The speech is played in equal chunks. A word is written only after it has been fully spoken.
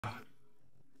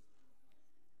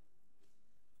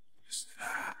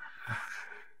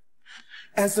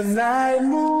As the night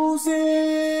moves in,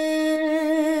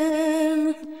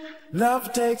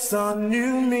 love takes on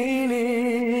new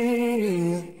meaning.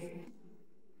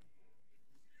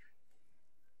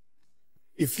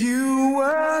 If you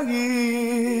were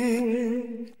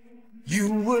here,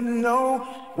 you would know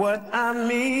what I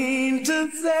mean to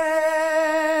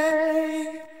say.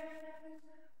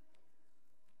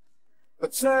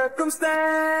 But circumstance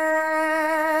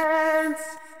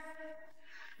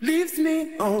leaves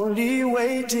me only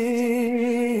waiting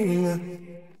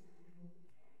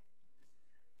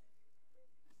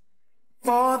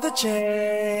for the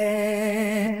chance.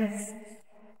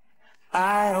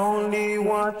 I only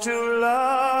want to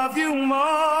love you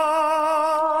more,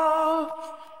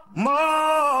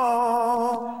 more.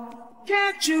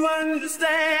 Can't you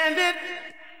understand it?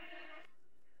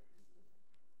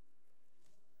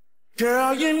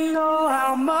 Girl, you know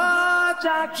how much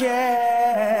I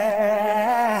care.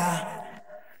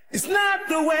 It's not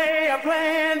the way I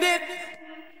planned it,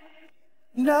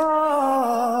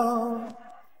 no.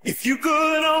 If you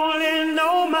could only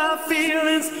know my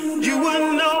feelings, you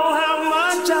would know how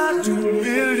much I do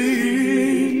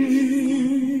believe.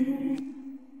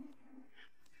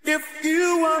 If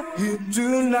you were here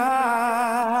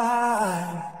tonight,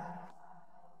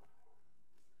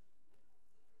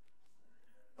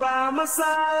 by my side,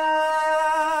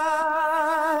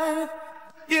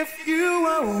 if you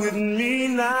were with me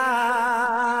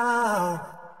now,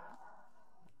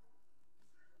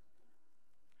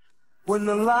 when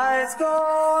the lights go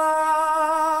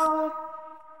out,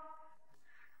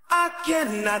 I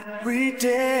cannot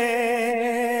pretend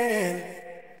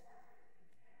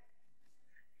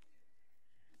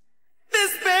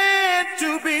this bed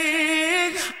too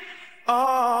big,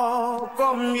 oh,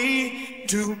 for me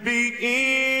to be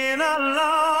in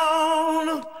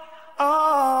alone,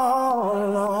 all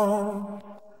alone.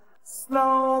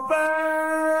 Slow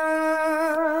burn,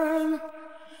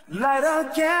 light a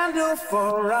candle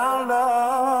for our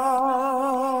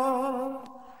love,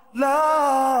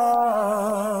 love.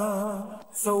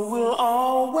 So we'll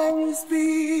always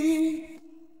be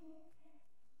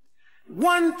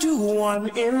 1 to 1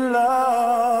 in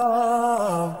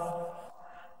love.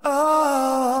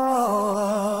 Oh,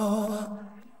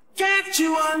 can't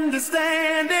you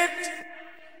understand it?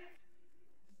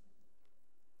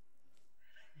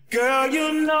 Girl,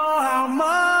 you know how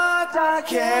much I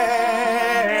care.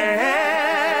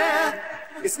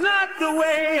 It's not the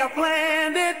way I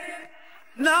planned it.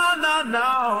 No, no,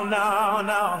 no, no,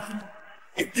 no.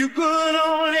 If you could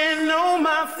only know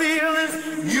my feelings,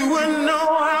 you would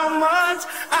know how much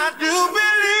I do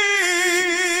believe.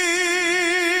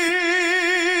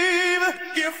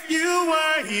 If you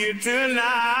were here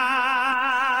tonight,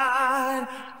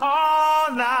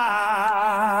 all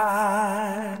night,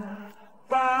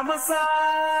 by my side,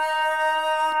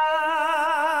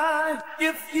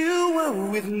 if you were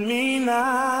with me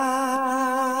now.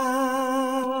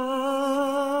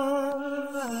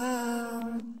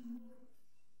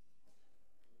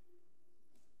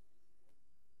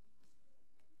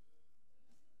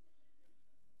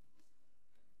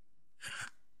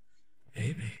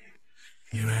 Baby,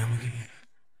 here I am again.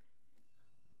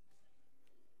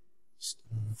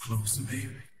 Stay close,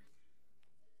 baby.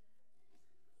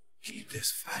 Keep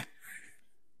this fight.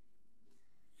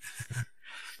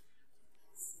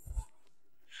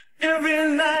 Every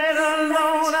night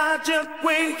alone, I just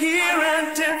wait here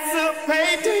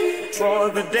anticipating for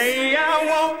the day I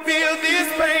won't feel this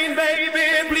pain,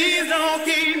 baby. Please don't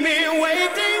keep me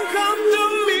waiting. Come to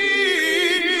me.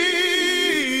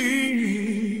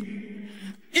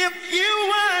 If you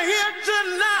were here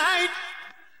tonight,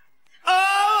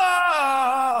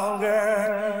 oh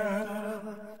girl,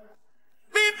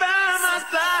 be by my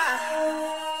side.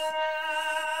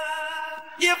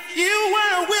 If you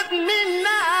were with me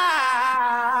now,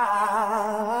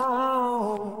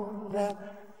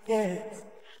 yes.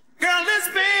 Girl, this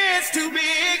bed's too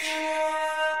big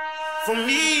for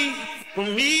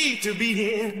me to be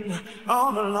in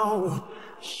all alone.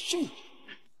 Shoot,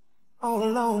 all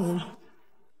alone.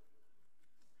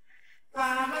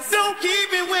 Don't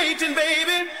keep me waiting,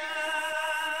 baby.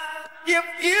 If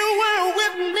you were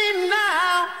with me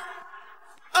now,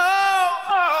 oh,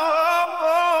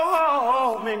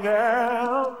 me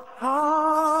girl,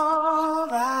 all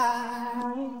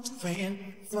right. Friend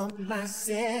for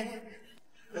myself,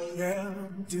 girl,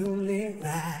 do me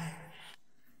right.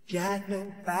 Got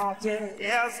nobody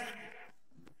else,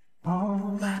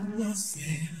 all by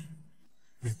myself.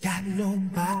 Got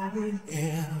nobody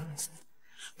else.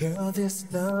 Girl, this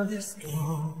love is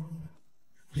gone.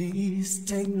 Please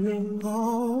take me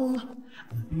home.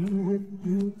 I'll be with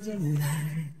you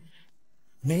tonight.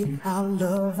 Make our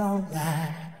love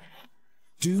alright.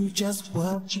 Do just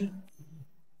what you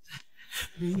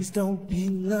please don't be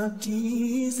a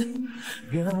tease.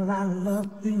 Girl, I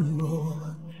love you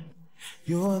more.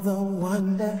 You're the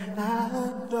one that I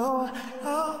adore.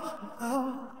 Oh,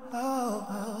 oh.